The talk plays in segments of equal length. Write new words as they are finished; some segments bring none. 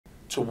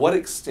to what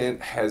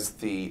extent has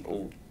the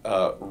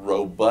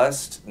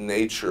robust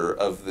nature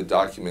of the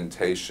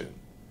documentation,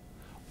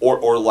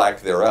 or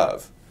lack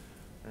thereof,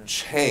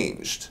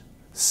 changed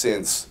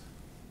since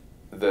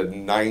the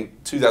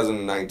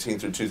 2019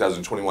 through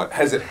 2021?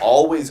 Has it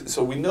always,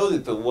 so we know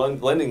that the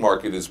lending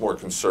market is more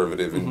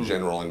conservative in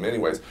general in many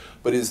ways,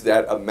 but is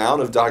that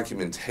amount of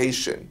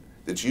documentation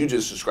that you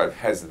just described,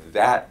 has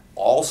that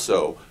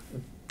also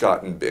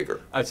gotten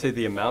bigger? I'd say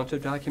the amount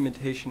of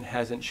documentation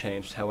hasn't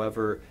changed.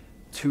 However,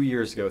 2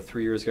 years ago,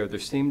 3 years ago, there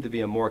seemed to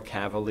be a more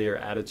cavalier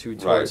attitude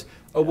towards,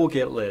 oh, we'll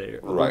get it later.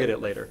 We'll get it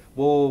later.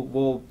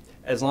 We'll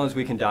as long as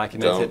we can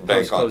document it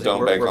post-closing,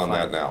 don't bank on fine.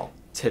 that now.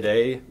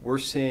 Today, we're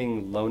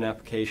seeing loan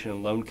application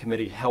and loan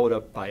committee held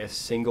up by a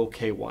single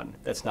K-1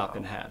 that's not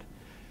been had.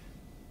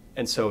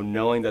 And so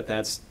knowing that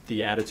that's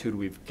the attitude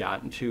we've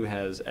gotten to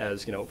as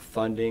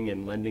funding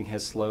and lending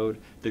has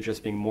slowed, they're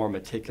just being more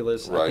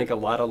meticulous. Right. I think a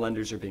lot of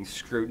lenders are being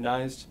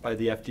scrutinized by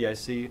the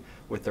FDIC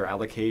with their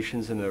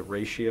allocations and the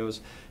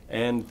ratios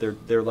and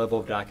their level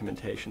of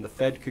documentation. The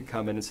Fed could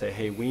come in and say,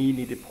 hey, we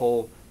need to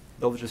pull,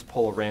 they'll just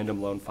pull a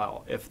random loan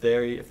file. If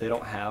they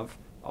don't have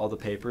all the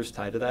papers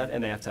tied to that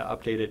and they have to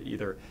update it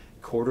either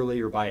quarterly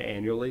or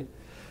biannually,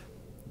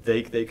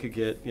 they could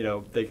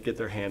get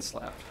their hands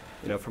slapped,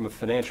 from a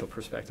financial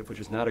perspective,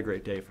 which is not a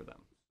great day for them.